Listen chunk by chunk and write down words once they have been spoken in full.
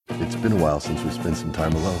been a while since we spent some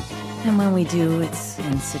time alone. And when we do, it's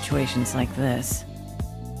in situations like this.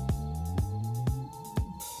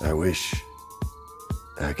 I wish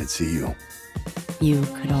I could see you. You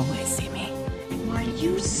could always see me. Why,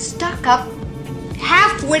 you stuck-up,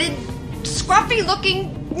 half-witted,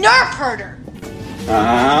 scruffy-looking nerf herder!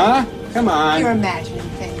 Come on. You're imagining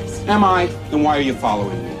things. Am I? Then why are you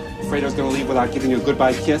following me? Afraid I was gonna leave without giving you a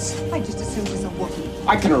goodbye kiss? I just assumed it was a woman.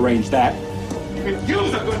 I can arrange that. And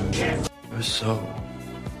use a good kiss! You're so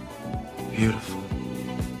beautiful.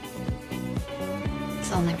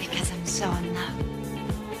 It's only because I'm so in love.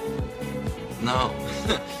 No.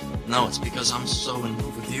 No, it's because I'm so in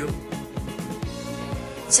love with you.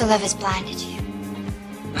 So love has blinded you.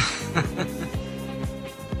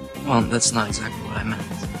 Well, that's not exactly what I meant.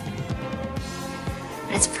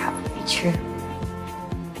 But it's probably true.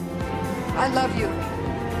 I love you.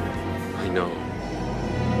 I know.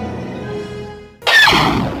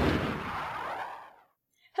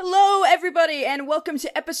 Hello, everybody, and welcome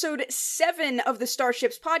to episode 7 of the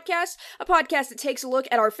Starships Podcast, a podcast that takes a look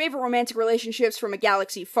at our favorite romantic relationships from a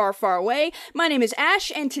galaxy far, far away. My name is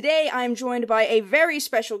Ash, and today I'm joined by a very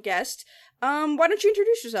special guest. Why don't you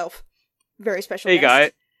introduce yourself? Very special Hey, guest.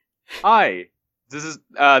 guys. Hi. This is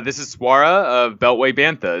Swara of Beltway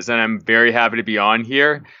Banthas, and I'm very happy to be on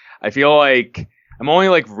here. I feel like I'm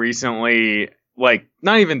only recently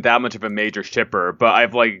not even that much of a major shipper, but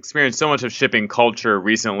I've experienced so much of shipping culture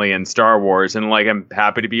recently in Star Wars, and I'm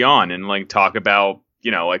happy to be on and talk about,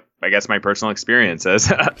 I guess my personal experiences.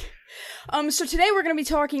 So today we're going to be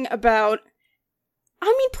talking about,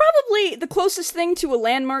 probably the closest thing to a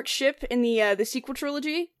landmark ship in the sequel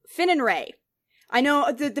trilogy, Finn and Rey. I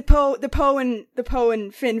know the Poe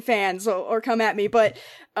and Finn fans will come at me, but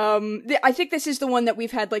I think this is the one that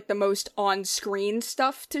we've had the most on-screen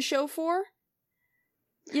stuff to show for.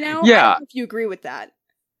 Yeah. I don't know if you agree with that.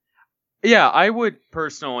 Yeah, I would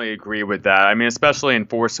personally agree with that. Especially in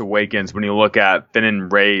Force Awakens, when you look at Finn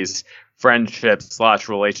and Rey's friendship /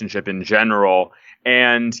 relationship in general.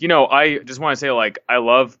 And, I just want to say, I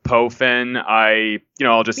love Poe Finn.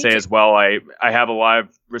 I'll just say as well, I have a lot of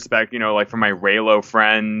respect, for my Reylo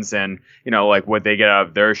friends and, what they get out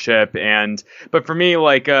of their ship. But for me,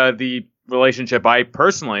 the relationship I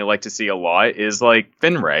personally like to see a lot is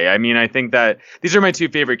Finn Rey. I think that these are my two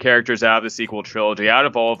favorite characters out of the sequel trilogy, out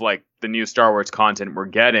of all of the new Star Wars content we're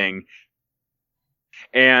getting.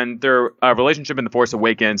 And their relationship in The Force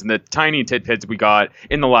Awakens and the tiny tidbits we got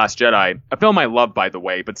in The Last Jedi, a film I love, by the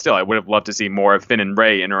way, but still, I would have loved to see more of Finn and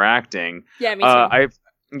Rey interacting. Yeah, me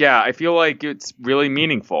too. I feel like it's really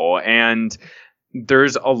meaningful, and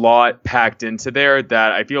there's a lot packed into there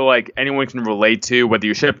that I feel like anyone can relate to, whether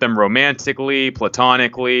you ship them romantically,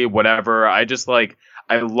 platonically, whatever. I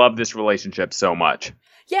love this relationship so much.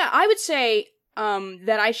 Yeah, I would say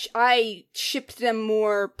that I shipped them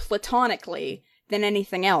more platonically than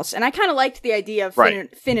anything else, and I kind of liked the idea of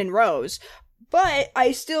Finn and Rose, but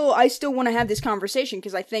I still want to have this conversation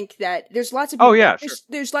because I think that there's lots of people,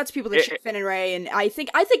 there's lots of people that ship Finn and Rey, and I think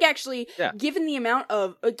actually, given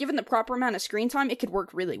the proper amount of screen time, it could work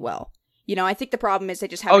really well. I think the problem is they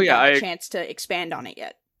just haven't had a chance to expand on it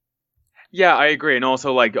yet. Yeah, I agree. And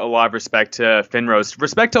also, a lot of respect to Finn Rose.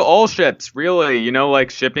 Respect to all ships, really.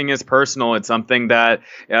 Shipping is personal. It's something that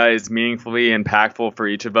is meaningfully impactful for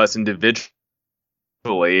each of us individually.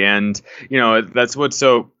 And, that's what's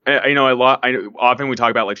so, often we talk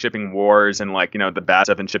about, shipping wars and, the bad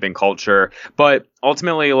stuff in shipping culture. But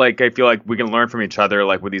ultimately, I feel like we can learn from each other,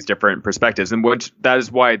 with these different perspectives. And that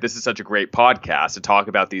is why this is such a great podcast, to talk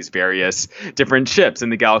about these various different ships in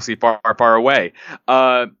the galaxy far, far away.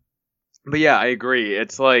 But yeah, I agree.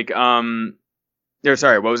 It's sorry,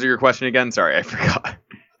 what was your question again? Sorry, I forgot.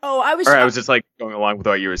 Oh, I was just going along with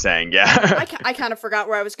what you were saying. Yeah, I kind of forgot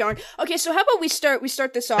where I was going. Okay, so how about we start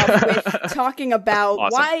this off with talking about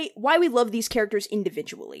awesome. why we love these characters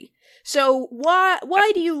individually. So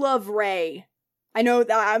why do you love Rey? I know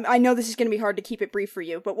this is going to be hard to keep it brief for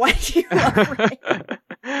you, but why do you love Rey?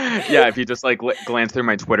 Yeah, if you just glance through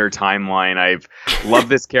my Twitter timeline, I've loved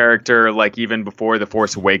this character even before The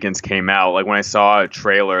Force Awakens came out. When I saw a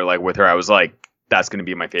trailer with her, I was like, that's going to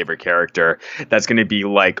be my favorite character. That's going to be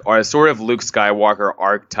a sort of Luke Skywalker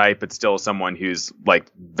archetype, but still someone who's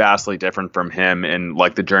vastly different from him in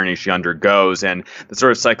the journey she undergoes and the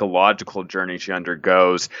sort of psychological journey she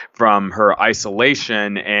undergoes from her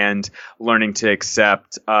isolation and learning to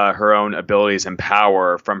accept her own abilities and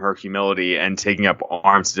power from her humility and taking up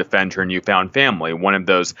arms to defend her newfound family, one of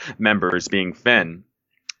those members being Finn.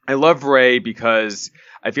 I love Rey because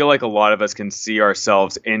I feel like a lot of us can see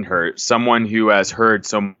ourselves in her. Someone who has heard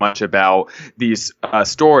so much about these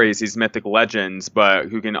stories, these mythic legends, but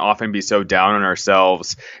who can often be so down on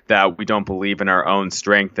ourselves that we don't believe in our own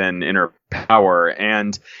strength and inner power.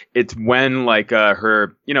 And it's when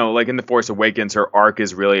her, like in The Force Awakens, her arc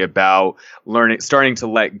is really about starting to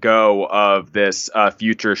let go of this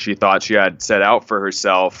future she thought she had set out for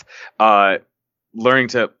herself, learning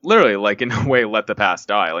to literally, like, in a way, let the past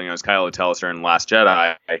die, as Kylo tells her in Last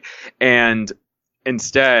Jedi, and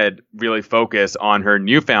instead really focus on her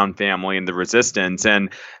newfound family and the Resistance, and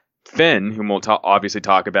Finn, whom we'll obviously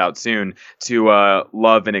talk about soon, to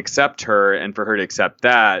love and accept her, and for her to accept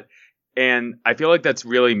that. And I feel like that's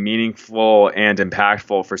really meaningful and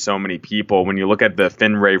impactful for so many people. When you look at the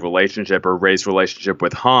Finn-Rey relationship, or Rey's relationship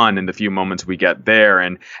with Han, and the few moments we get there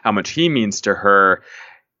and how much he means to her,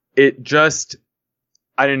 it just,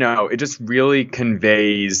 I don't know, it just really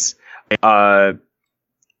conveys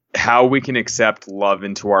how we can accept love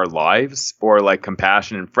into our lives, or like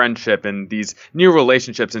compassion and friendship and these new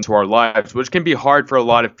relationships into our lives, which can be hard for a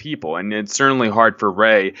lot of people. And it's certainly hard for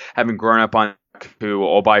Rey, having grown up on who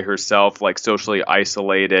all by herself, like socially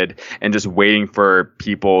isolated, and just waiting for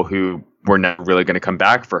people who were never really going to come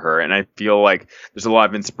back for her. And I feel like there's a lot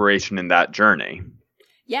of inspiration in that journey.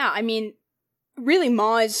 Yeah, I mean, really,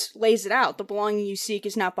 Maz lays it out. The belonging you seek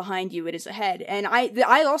is not behind you, it is ahead. And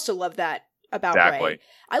I also love that about Rey.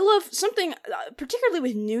 I love something, particularly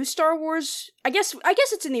with new Star Wars. I guess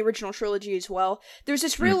it's in the original trilogy as well. There's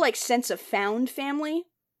this real sense of found family.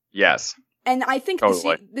 Yes. And I think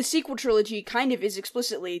totally. the sequel trilogy kind of is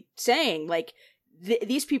explicitly saying, like,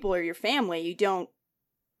 these people are your family. You don't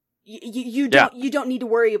need to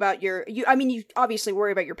worry about you obviously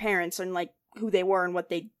worry about your parents and like who they were and what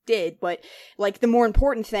they did, but like the more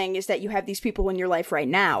important thing is that you have these people in your life right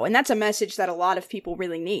now, and that's a message that a lot of people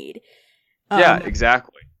really need. Yeah,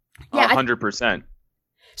 exactly. Yeah, 100%.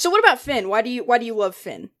 So what about Finn? Why do you love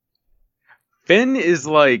Finn? Finn is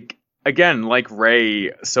like, again, like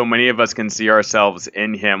Rey, so many of us can see ourselves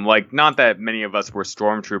in him. Like, not that many of us were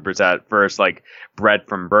stormtroopers at first, like, bred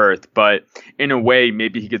from birth, but in a way,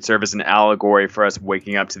 maybe he could serve as an allegory for us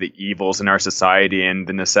waking up to the evils in our society and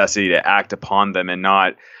the necessity to act upon them and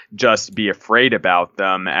not just be afraid about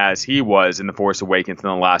them, as he was in The Force Awakens and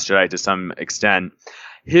The Last Jedi to some extent.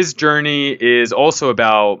 His journey is also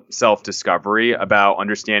about self-discovery, about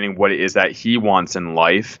understanding what it is that he wants in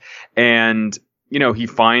life, and he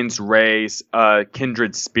finds Rey's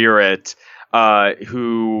kindred spirit,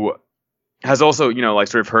 who has also,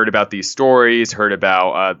 sort of heard about these stories, heard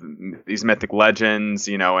about these mythic legends,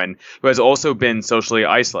 and who has also been socially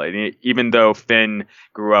isolated. Even though Finn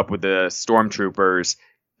grew up with the stormtroopers,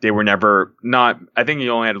 they were never I think he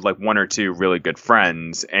only had like one or two really good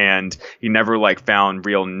friends, and he never like found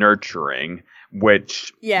real nurturing,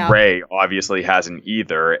 which Rey obviously hasn't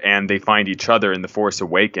either. And they find each other in The Force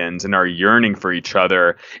Awakens and are yearning for each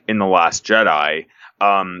other in The Last Jedi.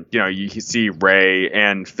 You see Rey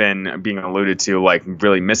and Finn being alluded to, like,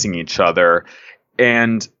 really missing each other.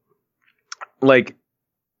 And like,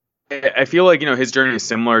 I feel like, his journey is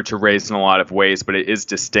similar to Rey's in a lot of ways, but it is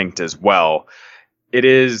distinct as well. It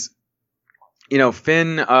is,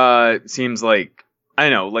 Finn seems like, I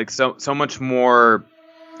don't know, like so much more,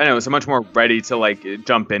 so much more ready to like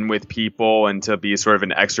jump in with people and to be sort of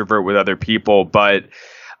an extrovert with other people. But,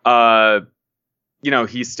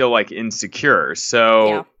 he's still like insecure.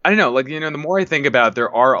 So I don't know, like, the more I think about it,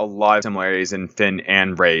 there are a lot of similarities in Finn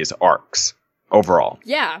and Rey's arcs overall.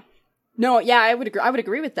 Yeah. No, yeah, I would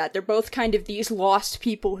agree with that. They're both kind of these lost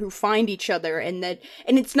people who find each other, and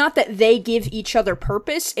it's not that they give each other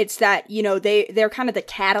purpose, it's that, they're kind of the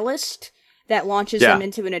catalyst that launches them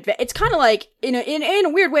into an adventure. It's kind of like, in a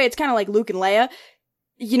weird way, it's kind of like Luke and Leia.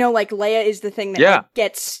 Like Leia is the thing that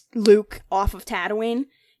gets Luke off of Tatooine.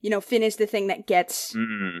 Finn is the thing that gets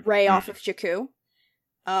Rey off of Jakku.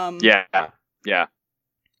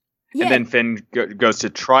 And then Finn goes to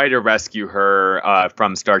try to rescue her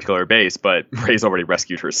from Starkiller Base, but Rey's already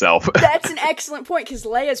rescued herself. That's an excellent point, because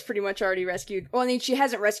Leia's pretty much already rescued. Well, I mean, she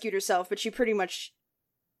hasn't rescued herself, but she pretty much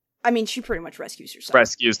rescues herself.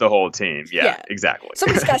 Rescues the whole team. Yeah. Exactly.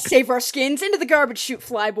 Somebody's got to save our skins. Into the garbage chute,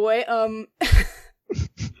 Flyboy.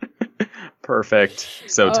 Perfect.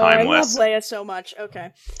 So timeless. I love Leia so much.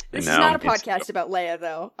 Okay. This is not a podcast about Leia,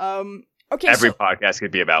 though. Okay. Every podcast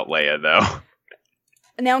could be about Leia, though.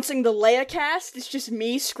 Announcing the Leia cast. It's just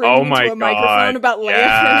me screaming into a microphone about Leia for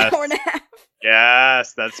an hour and a half.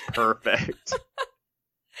 Yes, that's perfect.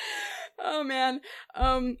 Oh man.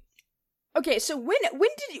 Okay, so when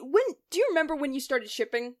do you remember when you started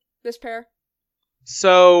shipping this pair?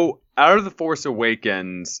 So, out of The Force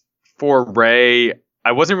Awakens, for Rey,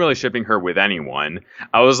 I wasn't really shipping her with anyone.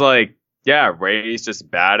 I was like, yeah, Rey's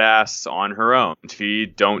just badass on her own. She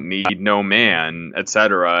don't need no man,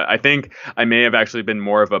 etc. I think I may have actually been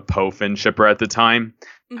more of a Poe Finn shipper at the time.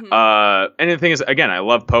 Mm-hmm. And the thing is, again, I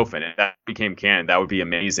love Poe Finn. If that became canon, that would be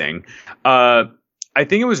amazing. I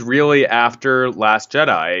think it was really after Last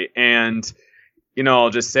Jedi, and I'll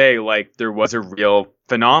just say, like, there was a real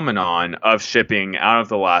phenomenon of shipping out of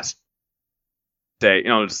the Last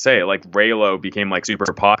Jedi. Just say, like, Reylo became, like,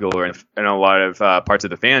 super popular in a lot of parts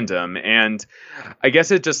of the fandom, and I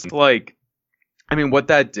guess it just, like, I mean, what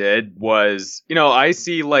that did was, I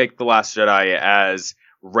see, like, the Last Jedi as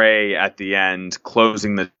Rey at the end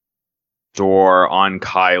closing the door on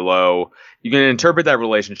Kylo. You can interpret that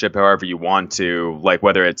relationship however you want to, like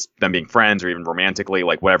whether it's them being friends or even romantically,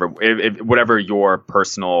 like whatever, whatever your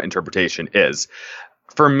personal interpretation is.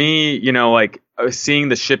 For me, like seeing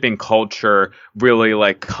the shipping culture really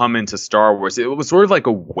like come into Star Wars, it was sort of like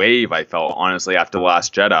a wave, I felt, honestly, after The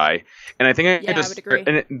Last Jedi. And I think I just, would agree.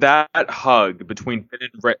 And that hug between Finn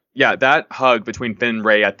and Rey, that hug between Finn and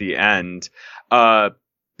Rey at the end,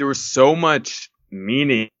 there was so much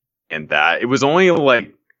meaning in that. It was only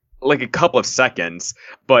like a couple of seconds,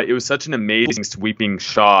 but it was such an amazing sweeping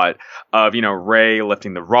shot of, Rey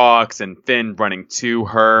lifting the rocks and Finn running to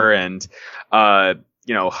her and,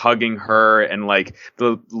 hugging her, and like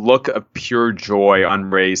the look of pure joy on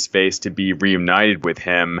Rey's face to be reunited with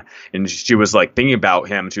him. And she was like thinking about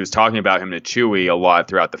him. She was talking about him to Chewie a lot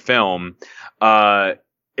throughout the film.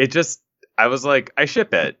 I was like, I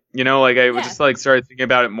ship it, I was just like started thinking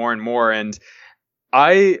about it more and more. And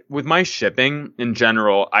with my shipping in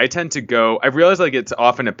general, I tend to go, I realize like it's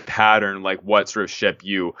often a pattern, like what sort of ship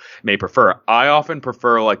you may prefer. I often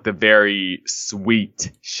prefer like the very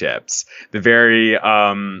sweet ships, the very,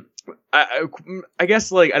 I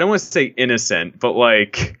guess like, I don't want to say innocent, but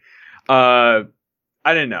like, I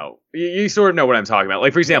don't know. You sort of know what I'm talking about.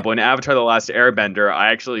 Like, for example, in Avatar: The Last Airbender,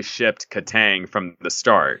 I actually shipped Katang from the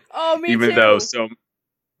start. Oh, me even too. Though so,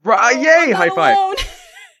 yay, high five. Alone.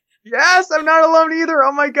 Yes, I'm not alone either.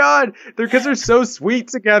 Oh my god, because they're so sweet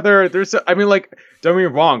together. They're so. I mean, like, don't get me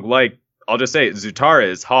wrong. Like, I'll just say, Zutara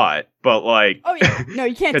is hot, but like, oh yeah, no,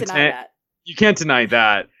 you can't deny that. You can't deny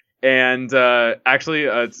that. And actually,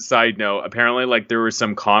 a side note, apparently, like, there was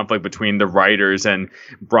some conflict between the writers and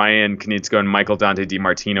Brian Konietzko and Michael Dante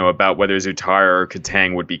DiMartino about whether Zutara or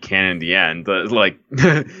Katang would be canon in the end. Like,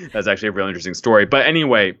 that's actually a really interesting story. But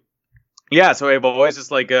anyway. Yeah, so I've always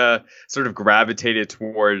just like sort of gravitated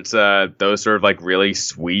towards those sort of like really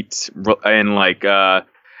sweet and like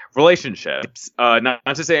relationships. Not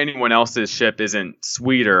to say anyone else's ship isn't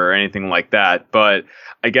sweeter or anything like that, but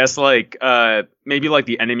I guess like maybe like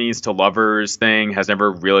the enemies to lovers thing has never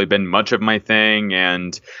really been much of my thing,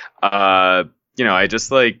 and I just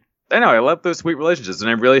like I love those sweet relationships, and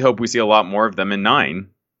I really hope we see a lot more of them in 9.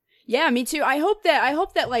 Yeah, me too. I hope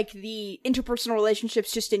that like the interpersonal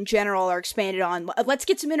relationships just in general are expanded on. Let's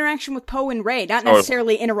get some interaction with Poe and Rey, not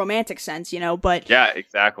necessarily in a romantic sense, but yeah,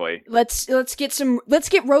 exactly. Let's get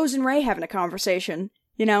Rose and Rey having a conversation,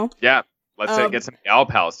 Yeah, let's get some gal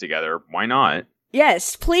pals together. Why not?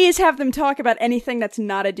 Yes, please have them talk about anything that's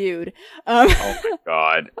not a dude. Oh my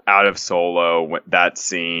god, out of Solo, that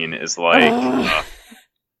scene is like.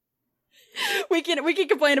 We can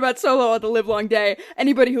complain about Solo all the live long day.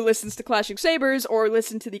 Anybody who listens to Clashing Sabers or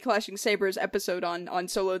listened to the Clashing Sabers episode on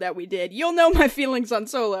Solo that we did, you'll know my feelings on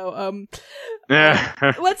Solo.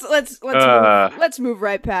 Let's move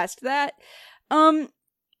right past that.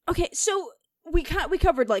 Okay, so we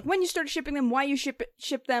covered like when you started shipping them, why you ship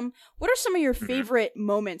them. What are some of your favorite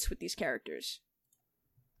moments with these characters?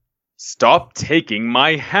 Stop taking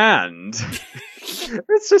my hand.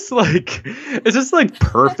 It's just like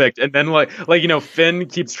perfect. And then like Finn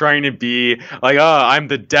keeps trying to be like, I'm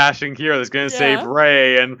the dashing hero that's gonna save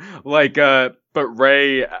Rey, and like but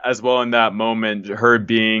Rey as well in that moment, her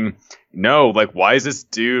being, no, like, why is this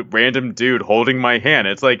random dude holding my hand?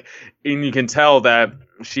 It's like, and you can tell that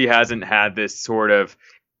she hasn't had this sort of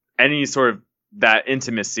any sort of that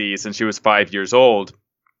intimacy since she was 5 years old.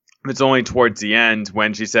 It's only towards the end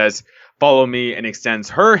when she says, follow me, and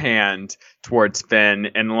extends her hand towards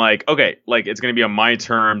Finn, and like, okay, like, it's going to be on my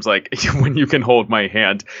terms, like, when you can hold my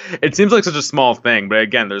hand. It seems like such a small thing, but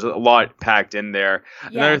again, there's a lot packed in there.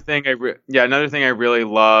 Yeah. Another thing I really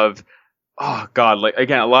love, oh god, like,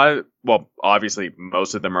 again, a lot of, well, obviously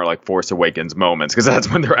most of them are like Force Awakens moments, because that's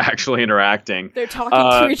when they're actually interacting. They're talking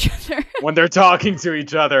to each other. When they're talking to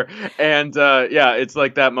each other. And it's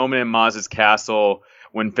like that moment in Maz's castle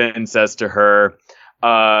when Finn says to her,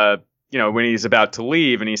 when he's about to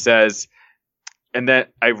leave, and he says, and then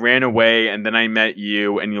I ran away, and then I met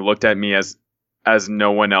you, and you looked at me as as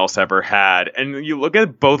no one else ever had. And you look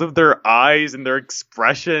at both of their eyes and their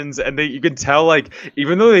expressions, and you can tell, like,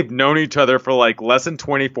 even though they've known each other for like less than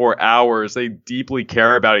 24 hours, they deeply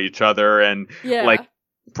care about each other and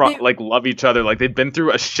like love each other. Like, they've been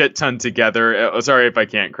through a shit ton together. Sorry if I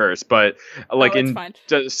can't curse, but like in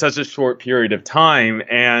just such a short period of time.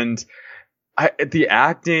 And the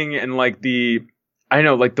acting and like the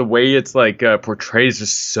way it's like portrayed is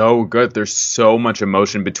just so good. There's so much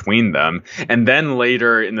emotion between them. And then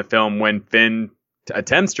later in the film, when Finn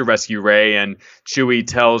attempts to rescue Rey and Chewie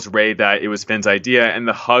tells Rey that it was Finn's idea, and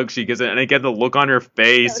the hug she gives it, and I get the look on her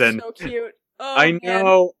face, and so cute.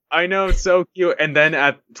 Oh, I know, so cute. And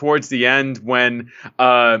then towards the end, when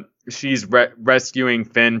she's rescuing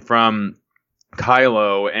Finn from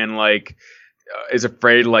Kylo, and like is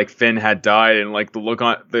afraid like Finn had died, and like the look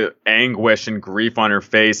on the anguish and grief on her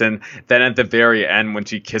face. And then at the very end, when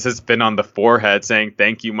she kisses Finn on the forehead saying,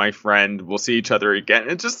 "Thank you, my friend, we'll see each other again."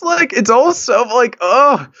 It's just like, it's all so like,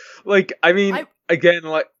 oh, like, I mean, again,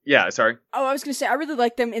 like, yeah, sorry. Oh, I was going to say, I really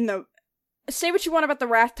like them in the, say what you want about the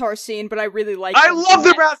Rathtar scene, but I really like I love the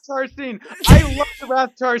Rathtar scene. I love the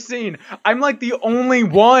Rathtar scene. I'm like the only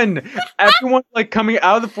one. Everyone like coming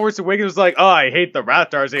out of the Force Awakens was like, "Oh, I hate the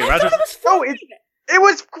Rathtar scene." It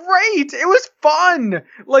was great. It was fun.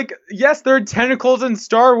 Like, yes, there are tentacles in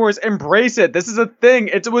Star Wars. Embrace it. This is a thing.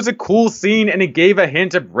 It was a cool scene, and it gave a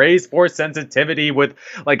hint of Rey's Force sensitivity with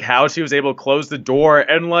like how she was able to close the door.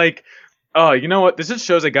 And like, oh, you know what? This just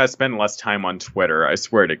shows I gotta spend less time on Twitter. I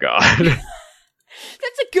swear to God.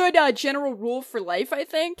 That's a good general rule for life, I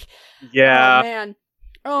think. Yeah.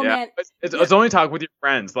 Oh man. It's only talk with your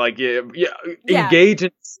friends. Like, engage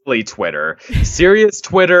in silly Twitter. Serious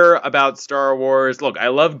Twitter about Star Wars. Look, I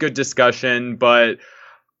love good discussion, but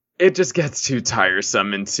it just gets too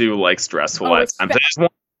tiresome and too like stressful at times.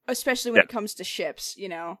 Especially when it comes to ships, you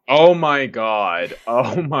know. Oh my god.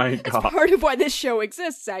 It's part of why this show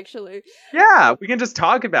exists, actually. Yeah, we can just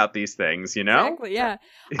talk about these things, you know? Exactly, yeah.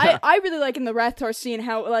 I really like in the Rathtar scene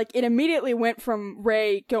how, like, it immediately went from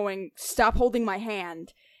Rey going, "Stop holding my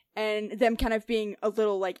hand," and them kind of being a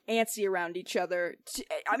little, like, antsy around each other.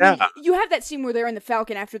 I mean, you have that scene where they're in the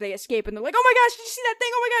Falcon after they escape, and they're like, "Oh my gosh, did you see that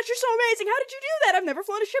thing? Oh my gosh, you're so amazing! How did you do that? I've never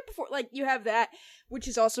flown a ship before!" Like, you have that, which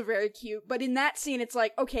is also very cute. But in that scene, it's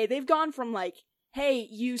like, okay, they've gone from, like, "Hey,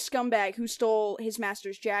 you scumbag who stole his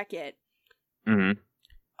master's jacket. Mm-hmm.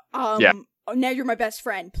 Now you're my best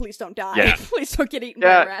friend. Please don't die. Yeah. Please don't get eaten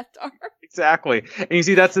by a Rathtar." Exactly. And you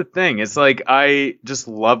see, that's the thing. It's like, I just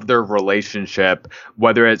love their relationship,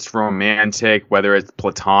 whether it's romantic, whether it's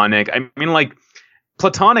platonic. I mean, like,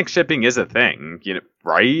 platonic shipping is a thing, you know,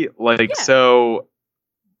 right? Like, so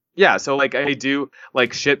like, I do,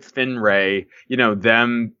 like, ship Finn Rey, you know,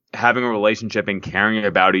 them having a relationship and caring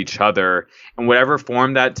about each other in whatever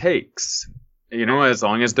form that takes. You know, as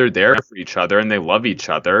long as they're there for each other and they love each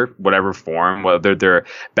other, whatever form, whether they're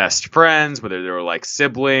best friends, whether they're like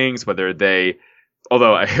siblings, whether they,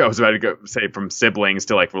 although I was about to say from siblings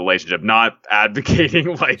to like relationship, not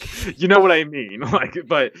advocating, like, you know what I mean? Like,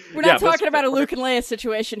 but we're not talking about a Luke and Leia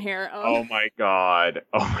situation here. Oh my god.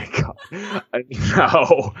 No.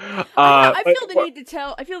 I feel the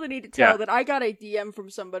need to tell that I got a DM from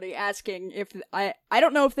somebody asking if I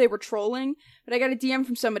don't know if they were trolling, but I got a DM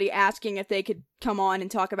from somebody asking if they could come on and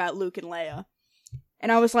talk about Luke and Leia. And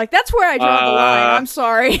I was like, that's where I draw the line. I'm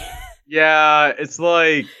sorry. Yeah, it's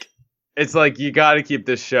like you got to keep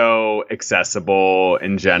the show accessible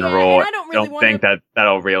in general. Yeah, I don't think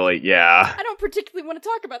that'll really. Yeah. I don't particularly want to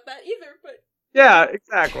talk about that either, but. Yeah,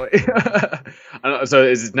 exactly. So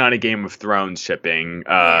it's not a Game of Thrones shipping.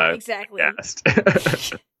 Yeah, exactly.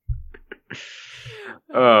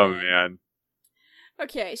 Oh man.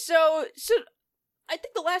 Okay, so I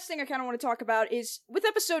think the last thing I kind of want to talk about is with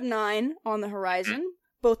episode 9 on the horizon.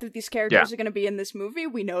 Both of these characters are going to be in this movie.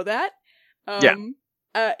 We know that.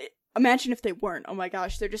 Imagine if they weren't. Oh my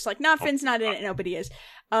gosh, they're just like, nah, Finn's not in it. Nobody is.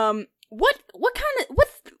 What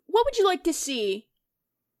would you like to see?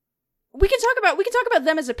 We can talk about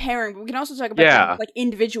them as a pairing, but we can also talk about them as, like,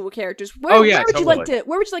 individual characters. Where would you like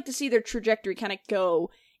to see their trajectory kind of go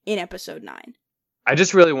in episode 9? I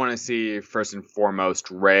just really want to see, first and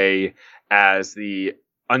foremost, Rey as the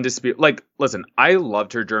undisputed. Like, listen, I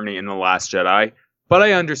loved her journey in The Last Jedi, but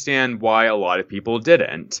I understand why a lot of people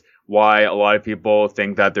didn't. Why a lot of people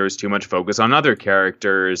think that there's too much focus on other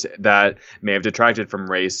characters that may have detracted from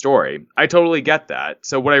Rey's story. I totally get that.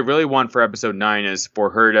 So what I really want for episode 9 is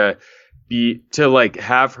for her to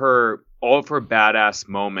have her, all of her badass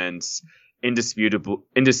moments indisputably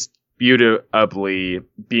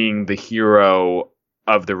being the hero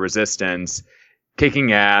of the Resistance,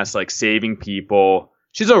 kicking ass, like saving people,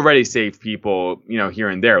 she's already saved people, here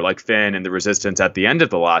and there, like Finn and the Resistance at the end of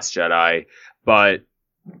The Last Jedi. But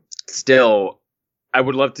still, I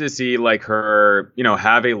would love to see like her,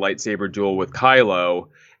 have a lightsaber duel with Kylo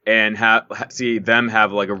and see them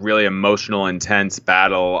have like a really emotional, intense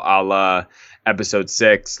battle a la Episode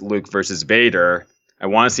 6, Luke versus Vader. I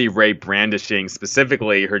want to see Rey brandishing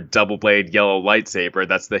specifically her double blade yellow lightsaber.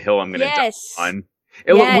 That's the hill I'm going to die on.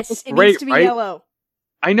 It looks great, needs to be right? yellow.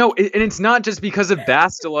 I know, and it's not just because of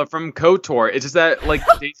Bastila from KOTOR. It's just that like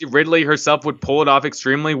Daisy Ridley herself would pull it off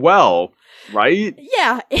extremely well, right?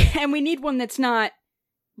 Yeah, and we need one that's not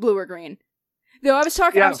blue or green. Though I was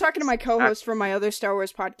talking to my co-host from my other Star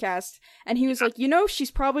Wars podcast, and he was like,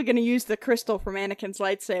 she's probably going to use the crystal from Anakin's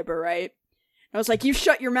lightsaber, right? I was like, you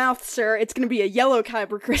shut your mouth, sir. It's going to be a yellow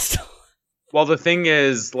kyber crystal. Well, the thing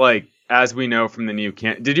is, like, as we know from the new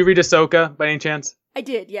did you read Ahsoka by any chance? I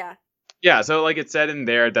did, yeah. Yeah, so, like, it said in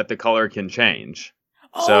there that the color can change.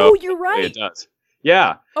 Oh, so, you're right. It does.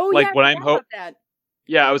 Yeah. Oh, like, yeah, what I forgot about that.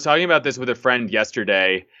 Yeah, I was talking about this with a friend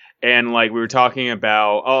yesterday, and, like, we were talking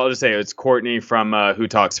about, I'll just say it's Courtney from Who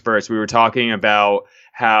Talks First. We were talking about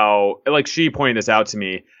how, like, she pointed this out to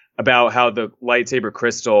me, about how the lightsaber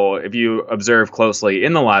crystal, if you observe closely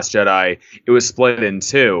in The Last Jedi, it was split in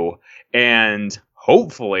two, and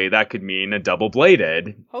hopefully that could mean a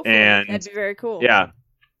double-bladed. Hopefully, and that'd be very cool. Yeah.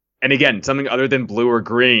 And again, something other than blue or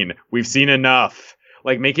green. We've seen enough.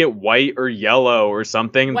 Like, make it white or yellow or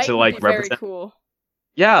something white to, like, would be represent. Very cool.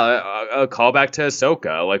 Yeah, a callback to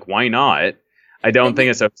Ahsoka. Like, why not? I don't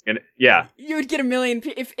think Ahsoka's gonna. Yeah. You would get a million.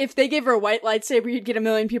 If they gave her a white lightsaber, you'd get a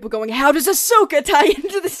million people going, how does Ahsoka tie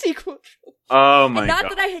into the sequel? Oh my god. Not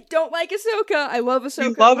that I don't like Ahsoka. I love Ahsoka.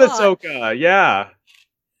 You love Ahsoka, yeah.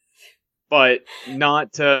 But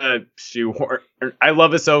not to shoehorn. I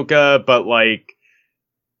love Ahsoka, but like,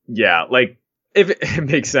 yeah, like, if it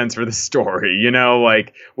makes sense for the story,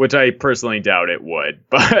 like, which I personally doubt it would.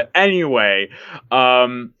 But anyway,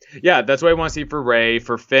 yeah, that's what I want to see for Rey.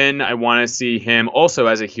 For Finn, I want to see him also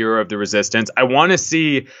as a hero of the Resistance. I want to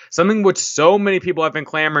see something which so many people have been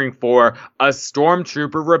clamoring for, a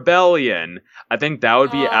Stormtrooper rebellion. I think that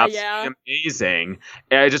would be absolutely amazing.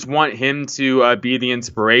 And I just want him to be the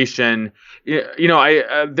inspiration.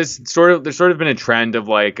 There's sort of been a trend of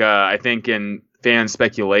like, I think in fan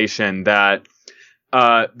speculation that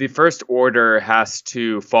the First Order has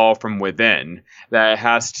to fall from within. That it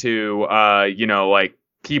has to, like,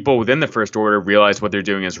 people within the First Order realize what they're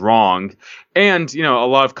doing is wrong. And, a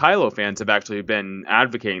lot of Kylo fans have actually been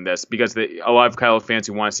advocating this because a lot of Kylo fans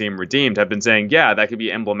who want to see him redeemed have been saying, yeah, that could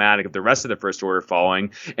be emblematic of the rest of the First Order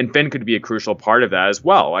falling. And Finn could be a crucial part of that as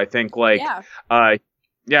well. I think, like,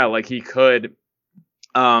 like he could,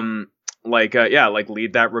 lead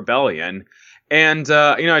that rebellion. And,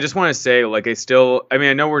 I just want to say, like,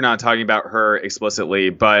 I know we're not talking about her explicitly,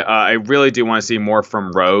 but I really do want to see more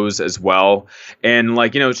from Rose as well. And,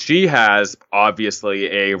 like, she has obviously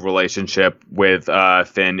a relationship with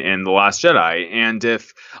Finn in The Last Jedi. And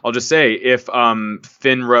if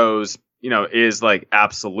Finn Rose, is, like,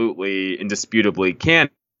 absolutely, indisputably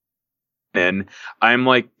canon, I'm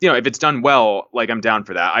like, if it's done well, like, I'm down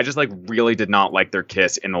for that. I just, like, really did not like their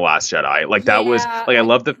kiss in The Last Jedi. Like, that was, like, I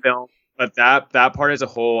love the film. But that part as a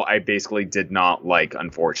whole, I basically did not like,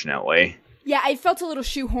 unfortunately. Yeah, I felt a little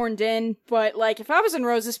shoehorned in, but, like, if I was in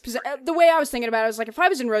Rose's position, the way I was thinking about it was, like, if I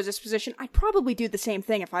was in Rose's position, I'd probably do the same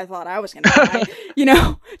thing if I thought I was going to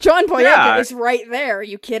die. John Boyega is right there. Are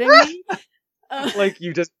you kidding me? Like,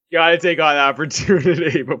 you just gotta take on the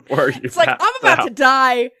opportunity before you It's like, I'm about to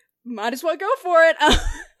die. Might as well go for it.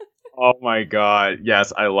 Oh my god.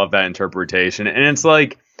 Yes, I love that interpretation. And it's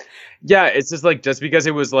like, yeah, it's just like, just because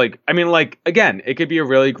it was like, I mean, like, again, it could be a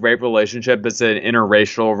really great relationship. It's an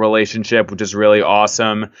interracial relationship, which is really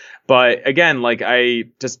awesome. But again, like, I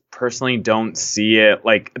just personally don't see it.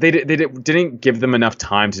 Like, they didn't give them enough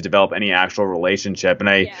time to develop any actual relationship. And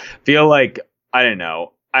I feel like, I don't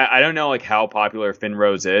know. I don't know, like, how popular Finn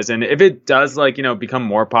Rose is. And if it does, like, become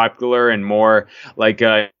more popular and more, like,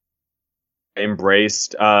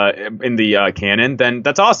 embraced in the canon, then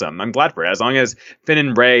that's awesome. I'm glad for it. As long as Finn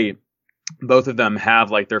and Rey, both of them, have,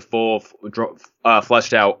 like, their full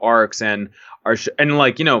fleshed out arcs and are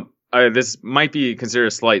like, this might be considered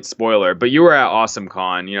a slight spoiler, but you were at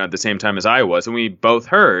AwesomeCon, at the same time as I was, and we both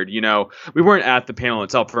heard, we weren't at the panel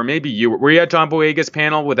itself, or maybe were you at John Boyega's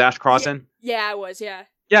panel with Ash Crossan? Yeah, I was, yeah.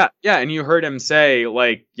 Yeah, and you heard him say,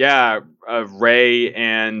 like, Rey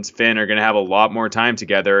and Finn are going to have a lot more time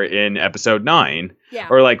together in episode 9. Yeah.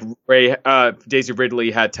 Or, like, Daisy Ridley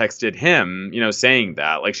had texted him, saying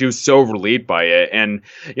that. Like, she was so relieved by it. And,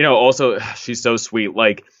 also, she's so sweet.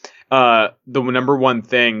 Like, the number one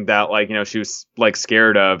thing that, like, you know, she was like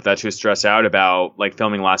scared of, that she was stressed out about, like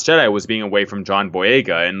filming Last Jedi, was being away from John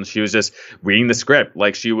Boyega, and she was just reading the script.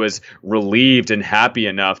 Like, she was relieved and happy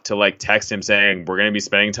enough to like text him saying, we're going to be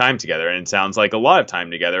spending time together, and it sounds like a lot of time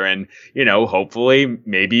together, and, you know, hopefully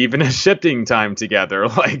maybe even a shipping time together.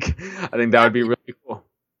 Like, I think that would be really cool.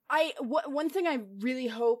 One thing I really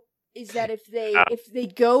hope is that if they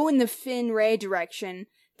go in the Finn Rey direction,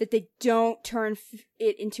 that they don't turn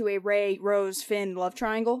it into a Rey Rose Finn love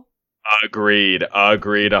triangle. Agreed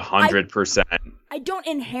 100%. I don't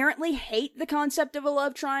inherently hate the concept of a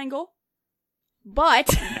love triangle,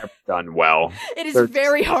 but never done well. It is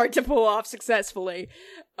very hard to pull off successfully.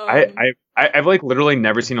 I've like literally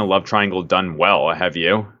never seen a love triangle done well. Have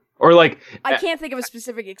you? Or like, I can't think of a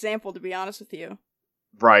specific example, to be honest with you.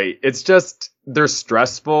 Right. It's just, they're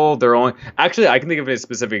stressful. They're only, actually, I can think of a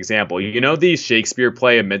specific example. You know the Shakespeare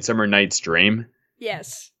play A Midsummer Night's Dream?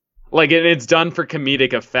 Yes. Like, it's done for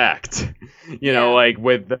comedic effect. You know, like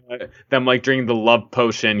with them like drinking the love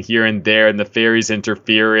potion here and there, and the fairies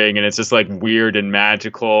interfering, and it's just like weird and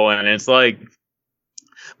magical, and it's like,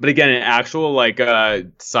 but again, an actual like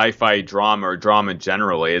sci-fi drama or drama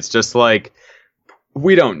generally, it's just like,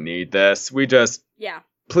 we don't need this. We just,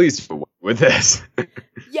 please do away with this.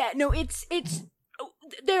 Yeah, no, it's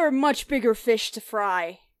there are much bigger fish to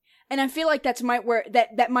fry, and I feel like that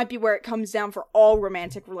might be where it comes down for all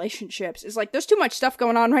romantic relationships. Is like, there's too much stuff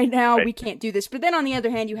going on right now. Right. We can't do this. But then on the other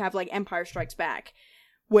hand, you have like Empire Strikes Back,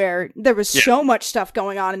 where there was so much stuff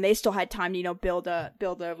going on, and they still had time to, you know, build a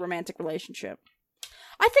romantic relationship.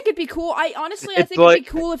 I think it'd be cool. I think it'd be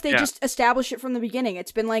cool if they just establish it from the beginning.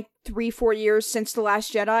 It's been like 3-4 years since The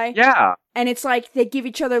Last Jedi. Yeah. And it's like they give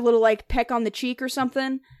each other a little like peck on the cheek or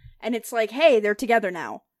something. And it's like, hey, they're together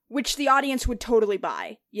now. Which the audience would totally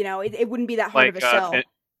buy. You know, it wouldn't be that hard of a sell.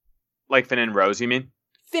 Like Finn and Rose, you mean?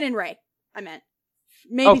 Finn and Rey, I meant.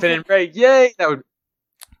 Maybe Finn and Rey, yay! That would...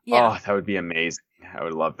 Yeah. Oh, that would be amazing. I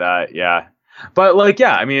would love that, yeah. But like,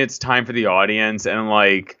 yeah, I mean, it's time for the audience, and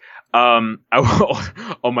like...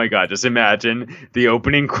 oh my god, just imagine the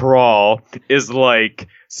opening crawl is like,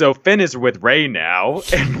 so Finn is with Rey now,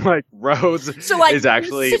 and like Rose is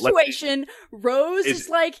actually situation. Rose is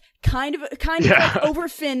like kind of like over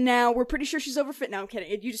Finn now. We're pretty sure she's over Finn. No, I'm kidding.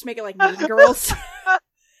 You just make it like Mean Girls.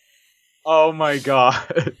 Oh my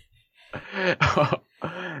god. That's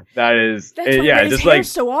why Rey's just hair's like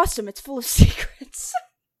so awesome. It's full of secrets.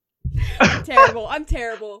 I'm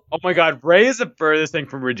terrible. Oh my god, Rey is the furthest thing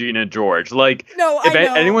from Regina George. Like, no, if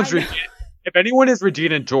if anyone is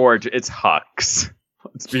Regina George, it's Hux.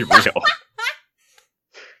 Let's be real.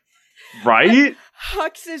 Right?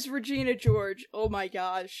 Hux is Regina George. Oh my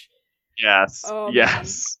gosh. Yes. Oh,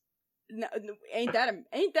 yes. No, ain't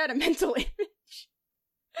that a mental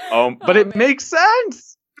image? But it makes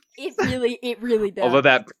sense. It really does.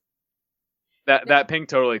 Although that pink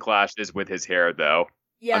totally clashes with his hair, though.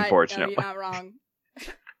 Yeah, unfortunately. No, you're not wrong.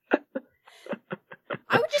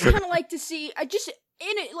 I would just kind of like to see,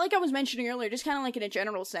 like I was mentioning earlier, just kind of like in a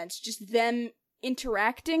general sense, just them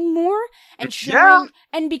interacting more and showing,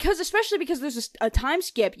 and especially because there's a time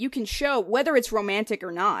skip, you can show, whether it's romantic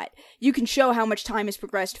or not, you can show how much time has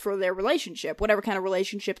progressed for their relationship, whatever kind of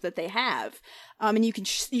relationship that they have, and you can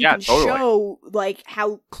show like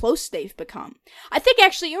how close they've become. I think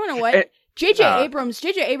actually, you know what? J.J.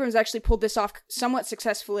 Abrams actually pulled this off somewhat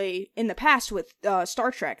successfully in the past with Star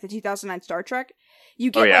Trek, the 2009 Star Trek. You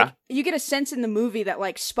get you get a sense in the movie that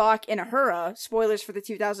like Spock and Uhura, spoilers for the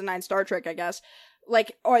 2009 Star Trek, I guess,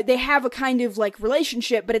 like, or they have a kind of like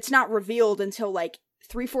relationship, but it's not revealed until like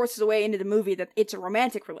 3/4 of the way into the movie that it's a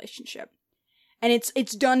romantic relationship, and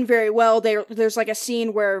it's done very well. There's like a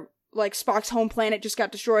scene where like Spock's home planet just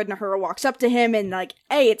got destroyed, and Uhura walks up to him, and like,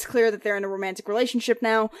 it's clear that they're in a romantic relationship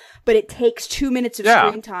now, but it takes 2 minutes of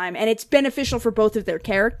screen time, and it's beneficial for both of their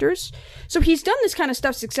characters. So he's done this kind of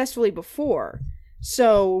stuff successfully before.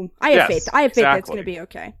 So I have faith. I have faith that it's going to be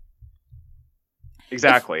okay.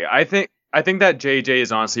 Exactly. I think that JJ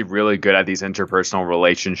is honestly really good at these interpersonal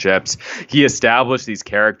relationships. He established these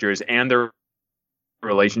characters and their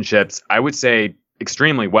relationships, I would say,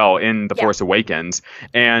 extremely well in The Force Awakens,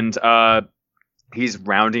 and he's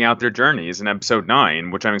rounding out their journeys in Episode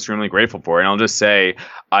 9, which I'm extremely grateful for. And I'll just say,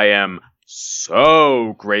 I am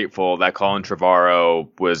so grateful that Colin Trevorrow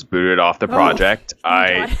was booted off the project.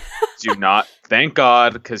 I do not, thank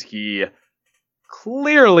God, because he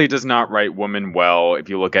clearly does not write women well if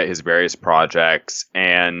you look at his various projects.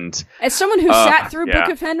 And as someone who sat through Book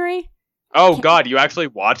of Henry, God, you actually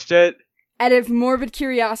watched it? Out of morbid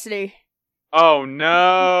curiosity. Oh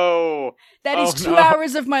no! That is 2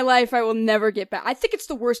 hours of my life I will never get back. I think it's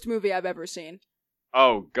the worst movie I've ever seen.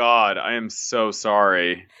 Oh God, I am so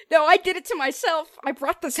sorry. No, I did it to myself. I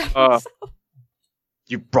brought this up Uh, myself.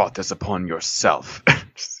 You brought this upon yourself.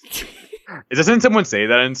 Doesn't someone say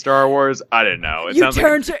that in Star Wars? I don't know. It You sounds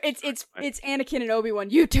turned like her. It's Anakin and Obi-Wan.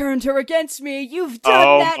 You turned her against me. You've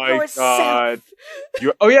done that my yourself.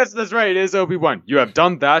 God. Oh yes, that's right. It is Obi-Wan. You have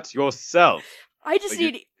done that yourself. I just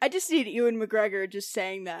need Ewan McGregor just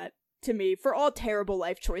saying that to me for all terrible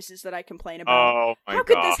life choices that I complain about. Oh my How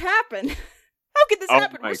could God. this happen? How could this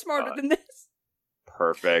happen? my We're smarter God. than this.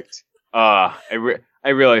 Perfect. I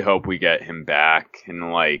really hope we get him back and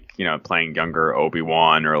playing younger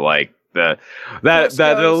Obi-Wan or like that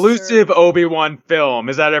elusive Obi-Wan film.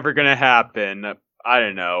 Is that ever gonna happen? I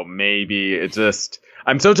don't know. Maybe. It's just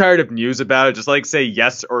I'm so tired of news about it. Just say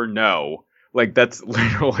yes or no. Like that's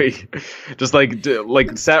literally just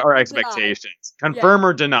set our expectations. Confirm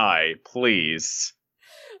or deny, please.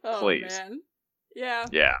 Oh, Please. Man. Yeah.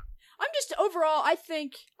 Yeah. I'm just overall. I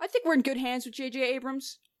think we're in good hands with J.J.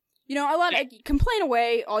 Abrams. Complain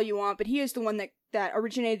away all you want, but he is the one that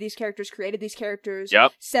originated these characters, created these characters,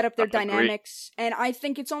 set up their dynamics, and I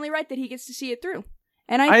think it's only right that he gets to see it through.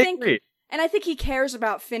 And I think agree. And I think he cares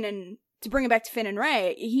about Finn and to bring it back to Finn and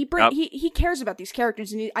Rey. He cares about these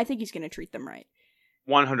characters, and I think he's going to treat them right.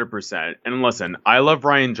 100%. And listen, I love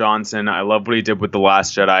Rian Johnson. I love what he did with The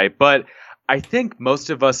Last Jedi, but I think most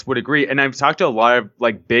of us would agree, and I've talked to a lot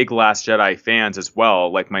of big Last Jedi fans as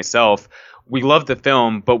well, like myself. We loved the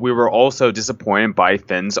film, but we were also disappointed by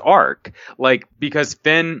Finn's arc. Because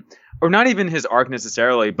Finn, or not even his arc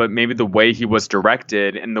necessarily, but maybe the way he was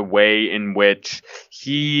directed and the way in which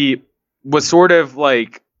he was sort of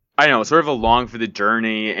along for the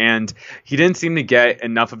journey, and he didn't seem to get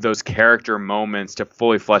enough of those character moments to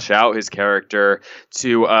fully flesh out his character,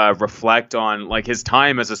 to reflect on his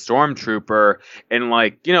time as a stormtrooper, and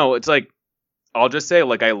it's I'll just say,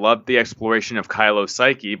 I love the exploration of Kylo's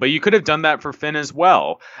psyche, but you could have done that for Finn as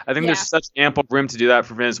well. I think there's such ample room to do that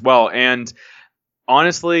for Finn as well. And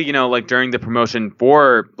honestly, during the promotion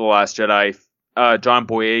for The Last Jedi, John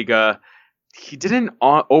Boyega, he didn't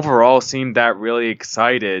overall seem that really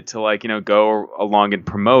excited to go along and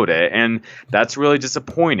promote it, and that's really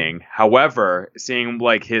disappointing. However, seeing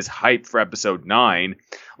his hype for episode 9,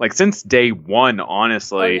 since day one,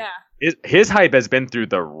 honestly, his hype has been through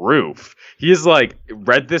the roof. He's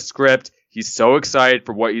read the script. He's so excited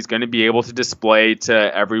for what he's going to be able to display to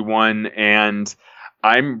everyone, and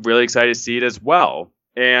I'm really excited to see it as well.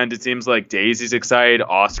 And it seems like Daisy's excited,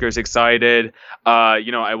 Oscar's excited.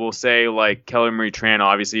 I will say Kelly Marie Tran,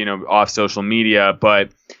 obviously, off social media,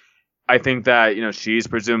 but I think that, she's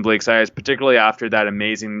presumably excited, particularly after that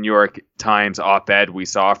amazing New York Times op-ed we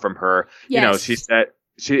saw from her. Yes. She said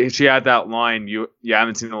she had that line, you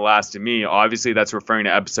haven't seen the last of me. Obviously that's referring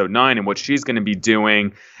to episode 9 and what she's going to be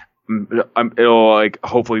doing. It'll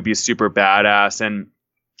hopefully be super badass. And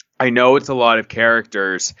I know it's a lot of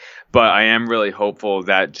characters, but I am really hopeful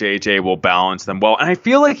that JJ will balance them well. And I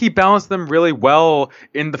feel like he balanced them really well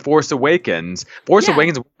in The Force Awakens. Force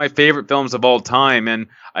Awakens is one of my favorite films of all time. And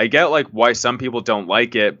I get why some people don't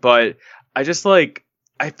like it, but I just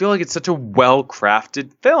I feel like it's such a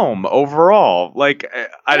well-crafted film overall.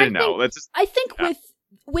 I don't know. I think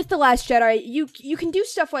with The Last Jedi, you can do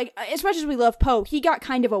stuff as much as we love Poe, he got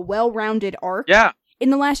kind of a well-rounded arc. Yeah.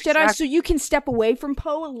 In The Last Jedi, so you can step away from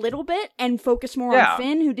Poe a little bit and focus more on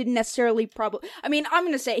Finn, who didn't necessarily I'm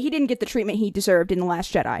going to say he didn't get the treatment he deserved in The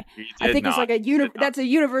Last Jedi. I think it's that's a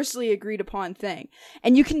universally agreed upon thing.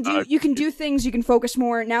 And you can do things, you can focus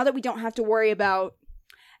more now that we don't have to worry about.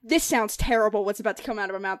 This sounds terrible, what's about to come out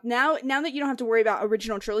of my mouth. Now that you don't have to worry about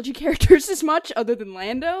original trilogy characters as much, other than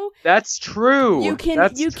Lando. That's true. You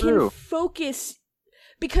can focus,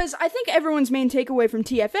 because I think everyone's main takeaway from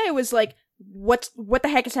TFA was what the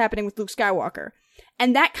heck is happening with Luke Skywalker?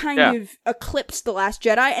 And that kind of eclipsed The Last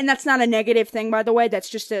Jedi, and that's not a negative thing, by the way, that's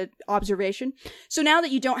just an observation. So now that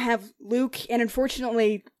you don't have Luke, and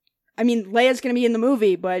unfortunately, Leia's going to be in the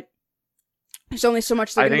movie, but there's only so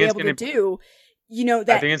much they're going to be able to do. I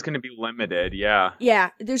think it's going to be limited, yeah. Yeah,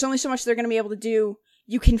 there's only so much they're going to be able to do.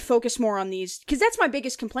 You can focus more on these, because that's my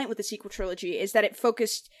biggest complaint with the sequel trilogy, is that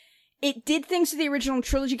it did things to the original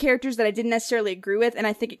trilogy characters that I didn't necessarily agree with, and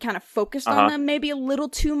I think it kind of focused on them maybe a little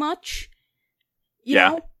too much. You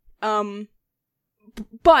know?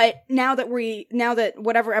 But now that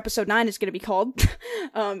whatever episode 9 is going to be called,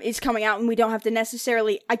 is coming out, and we don't have to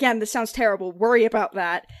necessarily, again, this sounds terrible, worry about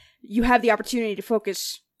that. You have the opportunity to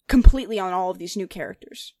focus completely on all of these new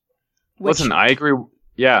characters. Listen, I agree.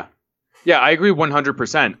 Yeah. Yeah, I agree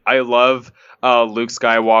 100%. I love Luke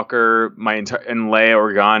Skywalker, and Leia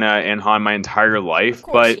Organa and Han my entire life,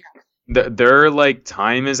 but their like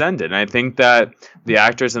time is ended. And I think that the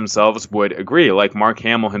actors themselves would agree. Like Mark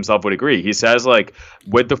Hamill himself would agree. He says like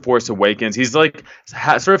with The Force Awakens, he's like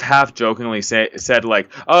sort of half jokingly said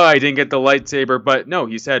like, oh, I didn't get the lightsaber, but no,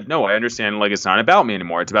 he said, no, I understand. Like it's not about me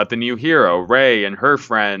anymore. It's about the new hero, Rey, and her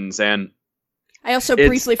friends. And I also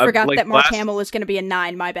briefly forgot that Mark Hamill is going to be a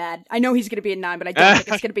 9. My bad. I know he's going to be a 9, but I don't think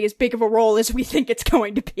it's going to be as big of a role as we think it's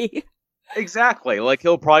going to be. Exactly. Like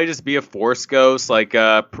he'll probably just be a Force ghost, like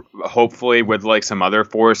hopefully with like some other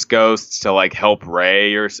Force ghosts to like help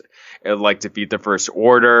Rey or like defeat the First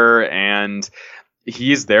Order, and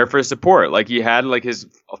he's there for support. Like he had like his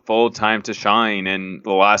full time to shine in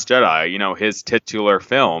The Last Jedi, you know, his titular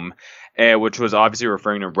film, which was obviously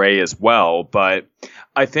referring to Rey as well. But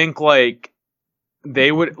I think like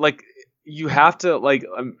they would like. You have to like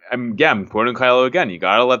I'm quoting Kylo again. You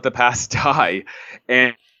gotta let the past die,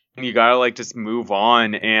 and you gotta like just move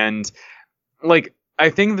on. And like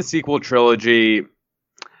I think the sequel trilogy,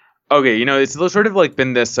 okay, you know, it's sort of like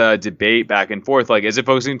been this debate back and forth. Like, is it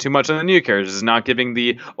focusing too much on the new characters? Is it not giving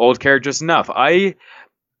the old characters enough? I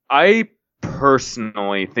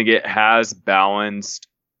personally think it has balanced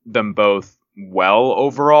them both well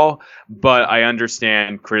overall, but I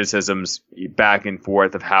understand criticisms back and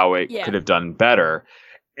forth of how it could have done better.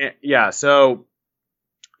 So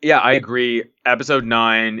I agree. Episode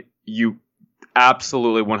 9, you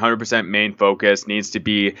absolutely 100% main focus needs to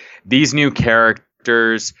be these new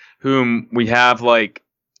characters whom we have like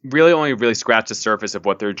really only really scratched the surface of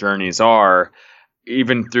what their journeys are,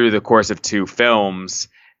 even through the course of 2 films.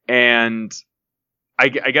 And I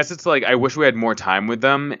guess it's like I wish we had more time with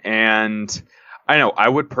them, and I know I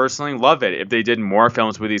would personally love it if they did more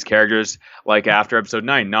films with these characters like after episode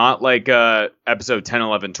 9, not like episode 10,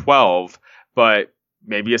 11, 12, but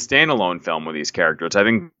maybe a standalone film with these characters. I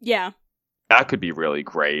think that could be really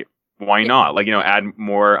great. Why not? Like, you know, add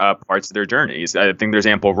more parts of their journeys. I think there's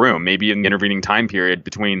ample room, maybe in the intervening time period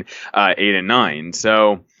between 8 and 9.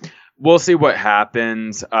 So we'll see what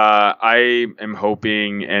happens. I am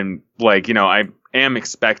hoping, and like, you know, I am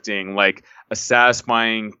expecting like a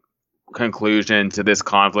satisfying conclusion to this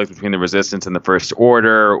conflict between the Resistance and the First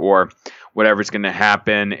Order, or whatever's going to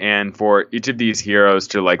happen, and for each of these heroes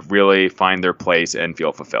to like really find their place and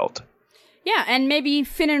feel fulfilled. Yeah, and maybe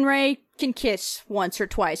Finn and Rey can kiss once or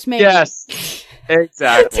twice, maybe. Yes,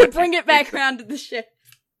 exactly. To bring it back around to the ship.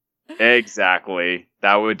 Exactly.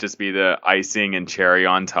 That would just be the icing and cherry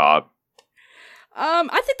on top.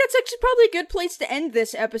 I think that's actually probably a good place to end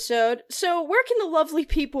this episode. So where can the lovely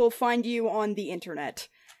people find you on the internet?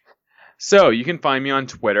 So you can find me on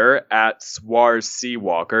Twitter at Swarz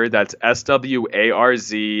Seawalker. That's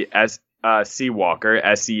SWARZ Seawalker,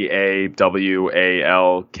 SEAWALKER.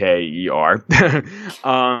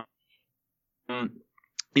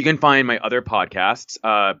 You can find my other podcasts,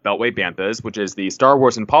 Beltway Banthas, which is the Star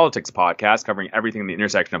Wars and Politics podcast, covering everything in the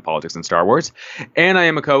intersection of politics and Star Wars. And I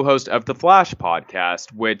am a co-host of The Flash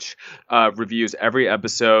podcast, which reviews every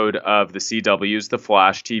episode of the CW's The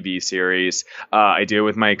Flash TV series. I do it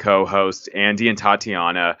with my co-hosts, Andy and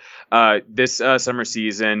Tatiana. This summer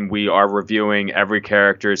season, we are reviewing every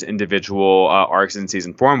character's individual arcs in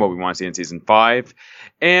season 4 and what we want to see in season 5.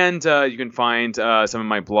 And you can find some of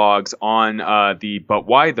my blogs on the But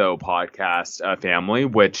Why Though podcast family,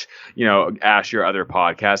 which, you know, Ash, your other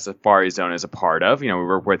podcast, Safari Zone, is a part of. You know, we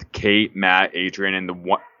work with Kate, Matt, Adrian, and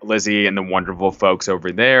Lizzie and the wonderful folks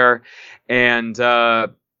over there. And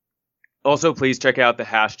also, please check out the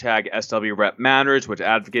hashtag SWRepMatters, which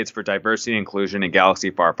advocates for diversity and inclusion in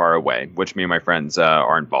Galaxy Far, Far Away, which me and my friends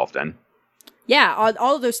are involved in. Yeah,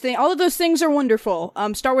 all of those things are wonderful.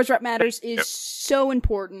 Star Wars Rep Matters is so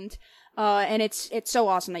important, and it's so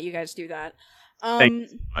awesome that you guys do that. Thank you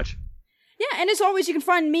so much. Yeah, and as always, you can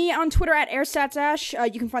find me on Twitter at AirStatsAsh.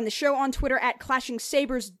 You can find the show on Twitter at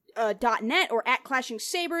ClashingSabers.net or at Clashing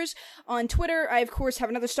Sabers on Twitter. I, of course, have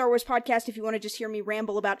another Star Wars podcast if you want to just hear me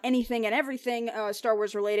ramble about anything and everything Star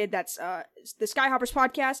Wars related. That's the Skyhoppers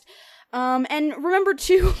podcast. And remember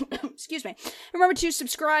to, remember to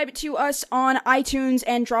subscribe to us on iTunes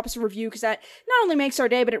and drop us a review, because that not only makes our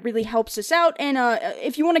day, but it really helps us out. And,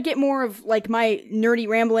 if you want to get more of, like, my nerdy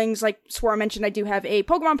ramblings, like Swara mentioned, I do have a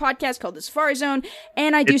Pokemon podcast called The Safari Zone,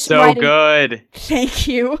 and I do some writing. Good. Thank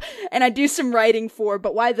you. And I do some writing for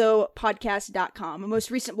ButWhyThough.podcast.com. My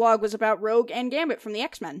most recent blog was about Rogue and Gambit from the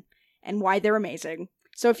X-Men, and why they're amazing.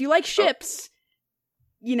 So if you like ships,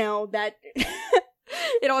 you know, that...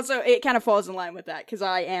 It kind of falls in line with that, because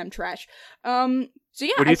I am trash. So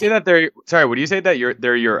yeah. Would you say that they're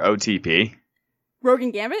your OTP? Rogue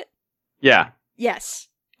and Gambit? Yeah. Yes.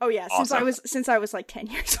 Oh yeah. Awesome. Since I was like 10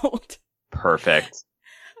 years old. Perfect.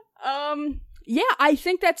 Yeah, I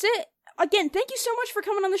think that's it. again, thank you so much for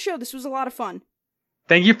coming on the show. This was a lot of fun.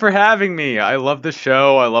 Thank you for having me. I love the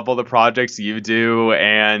show. I love all the projects you do.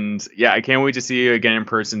 And yeah, I can't wait to see you again in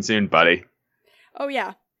person soon, buddy. Oh,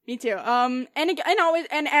 yeah. Me too. And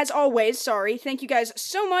as always, sorry. Thank you guys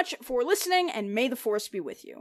so much for listening, and may the Force be with you.